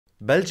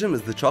Belgium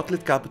is the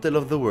chocolate capital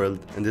of the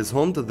world and is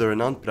home to the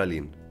renowned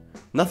praline.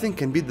 Nothing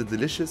can beat the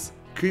delicious,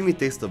 creamy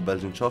taste of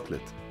Belgian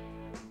chocolate.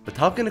 But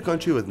how can a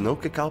country with no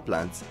cacao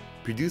plants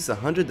produce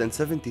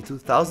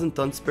 172,000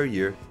 tons per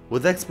year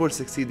with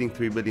exports exceeding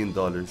 $3 billion?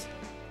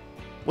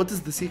 What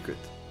is the secret?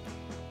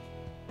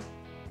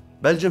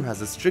 Belgium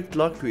has a strict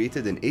law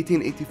created in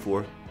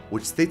 1884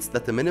 which states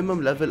that a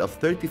minimum level of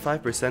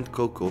 35%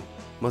 cocoa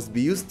must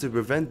be used to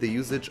prevent the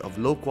usage of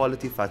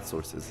low-quality fat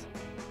sources.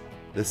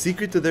 The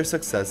secret to their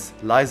success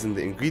lies in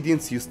the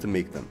ingredients used to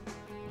make them.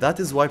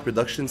 That is why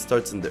production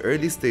starts in the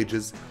early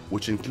stages,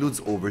 which includes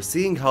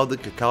overseeing how the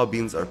cacao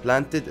beans are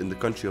planted in the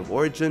country of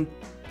origin,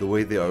 the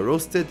way they are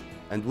roasted,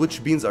 and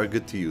which beans are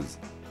good to use.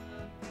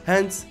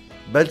 Hence,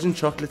 Belgian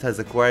chocolate has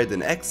acquired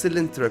an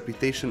excellent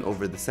reputation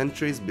over the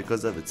centuries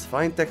because of its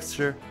fine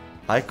texture,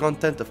 high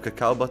content of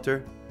cacao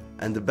butter,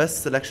 and the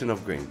best selection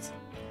of grains.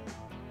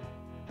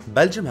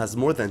 Belgium has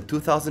more than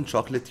 2,000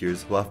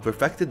 chocolatiers who have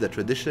perfected a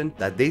tradition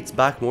that dates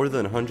back more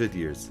than 100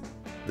 years.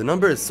 The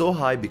number is so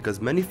high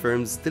because many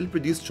firms still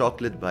produce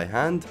chocolate by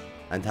hand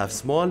and have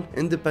small,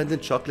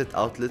 independent chocolate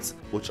outlets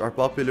which are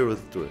popular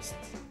with tourists.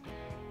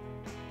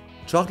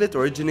 Chocolate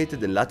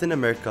originated in Latin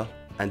America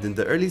and in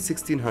the early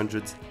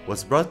 1600s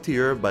was brought to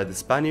Europe by the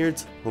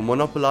Spaniards who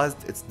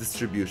monopolized its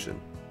distribution.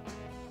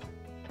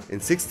 In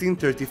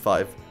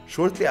 1635,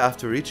 shortly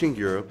after reaching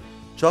Europe,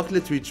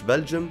 chocolate reached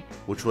Belgium,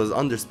 which was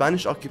under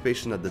Spanish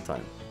occupation at the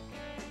time.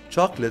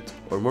 Chocolate,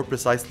 or more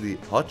precisely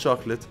hot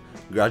chocolate,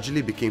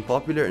 gradually became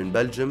popular in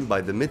Belgium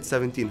by the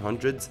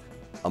mid-1700s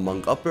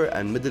among upper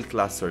and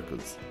middle-class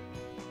circles.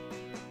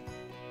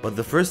 But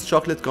the first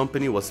chocolate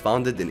company was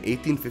founded in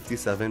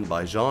 1857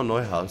 by Jean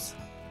Neuhaus,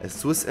 a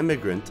Swiss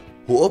immigrant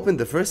who opened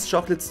the first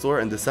chocolate store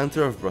in the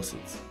center of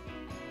Brussels.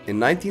 In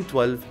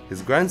 1912,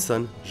 his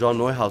grandson, Jean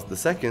Neuhaus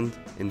II,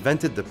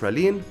 invented the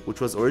praline,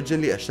 which was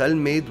originally a shell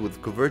made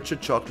with couverture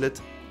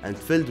chocolate and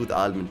filled with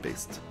almond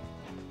paste.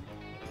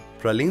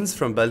 Pralines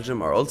from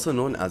Belgium are also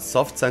known as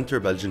soft center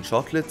Belgian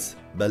chocolates,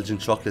 Belgian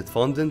chocolate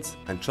fondants,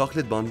 and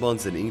chocolate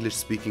bonbons in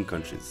English-speaking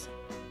countries.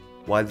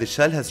 While the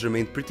shell has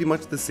remained pretty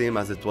much the same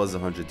as it was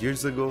 100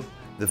 years ago,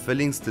 the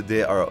fillings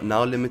today are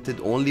now limited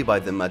only by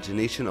the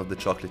imagination of the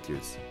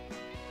chocolatiers.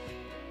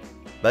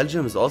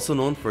 Belgium is also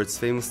known for its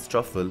famous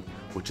truffle,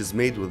 which is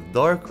made with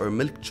dark or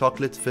milk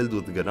chocolate filled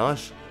with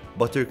ganache,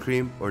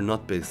 buttercream, or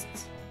nut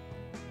pastes.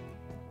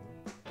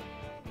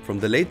 From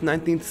the late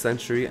 19th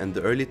century and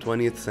the early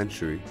 20th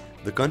century,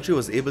 the country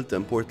was able to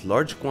import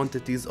large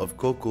quantities of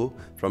cocoa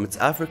from its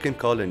African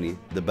colony,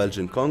 the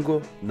Belgian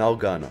Congo, now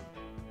Ghana.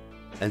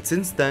 And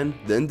since then,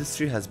 the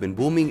industry has been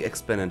booming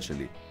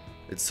exponentially.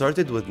 It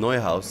started with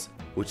Neuhaus,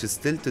 which is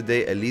still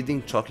today a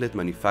leading chocolate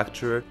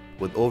manufacturer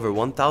with over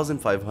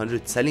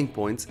 1,500 selling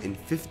points in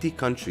 50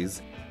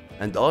 countries,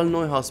 and all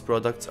Neuhaus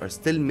products are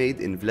still made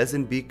in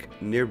Vlezenbeek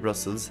near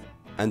Brussels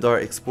and are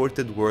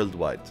exported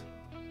worldwide.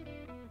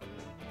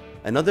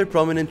 Another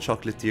prominent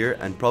chocolatier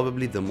and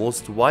probably the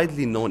most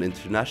widely known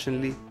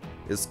internationally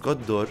is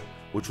Côte d'Or,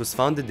 which was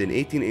founded in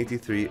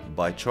 1883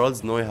 by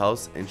Charles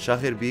Neuhaus in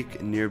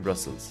Schaerbeek near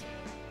Brussels.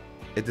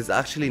 It is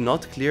actually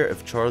not clear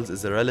if Charles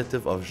is a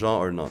relative of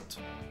Jean or not.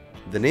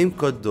 The name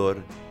Côte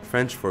d'Or,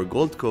 French for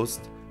Gold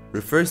Coast,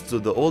 refers to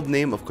the old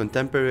name of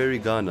contemporary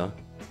Ghana,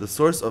 the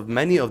source of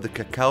many of the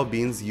cacao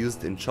beans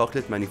used in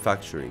chocolate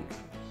manufacturing.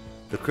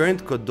 The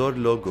current Côte d'Or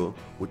logo,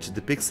 which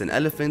depicts an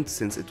elephant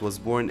since it was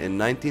born in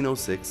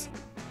 1906,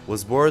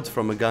 was borrowed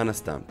from a Ghana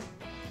stamp.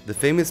 The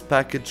famous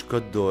package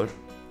Côte d'Or,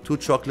 2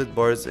 chocolate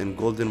bars in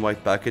golden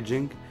white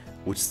packaging,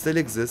 which still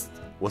exists,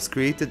 was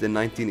created in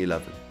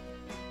 1911.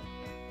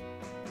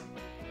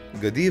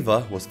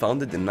 Godiva was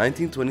founded in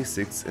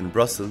 1926 in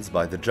Brussels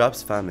by the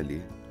Draps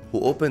family, who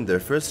opened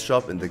their first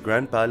shop in the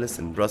Grand Palace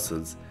in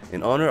Brussels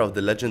in honor of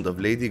the legend of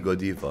Lady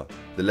Godiva,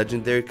 the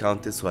legendary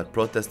countess who had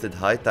protested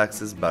high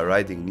taxes by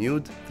riding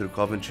nude through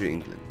Coventry,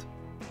 England.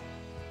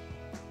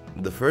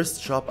 The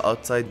first shop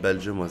outside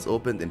Belgium was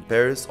opened in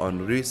Paris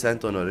on Rue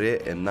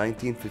Saint-Honoré in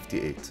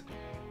 1958.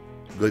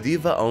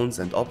 Godiva owns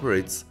and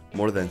operates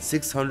more than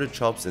 600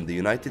 shops in the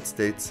United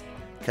States,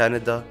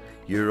 Canada,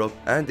 Europe,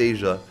 and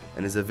Asia,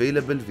 and is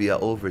available via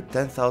over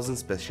 10,000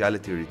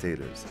 specialty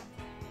retailers.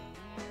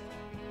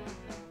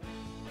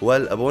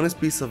 Well, a bonus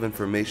piece of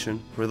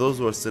information for those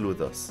who are still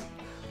with us.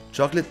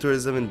 Chocolate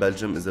tourism in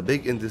Belgium is a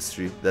big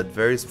industry that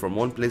varies from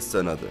one place to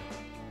another.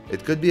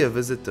 It could be a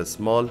visit to a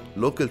small,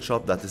 local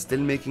shop that is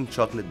still making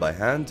chocolate by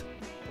hand,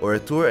 or a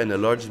tour in a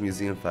large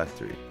museum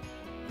factory.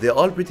 They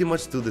all pretty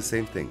much do the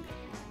same thing: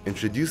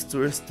 introduce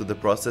tourists to the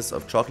process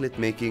of chocolate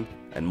making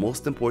and,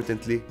 most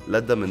importantly,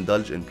 let them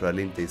indulge in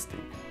praline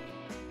tasting.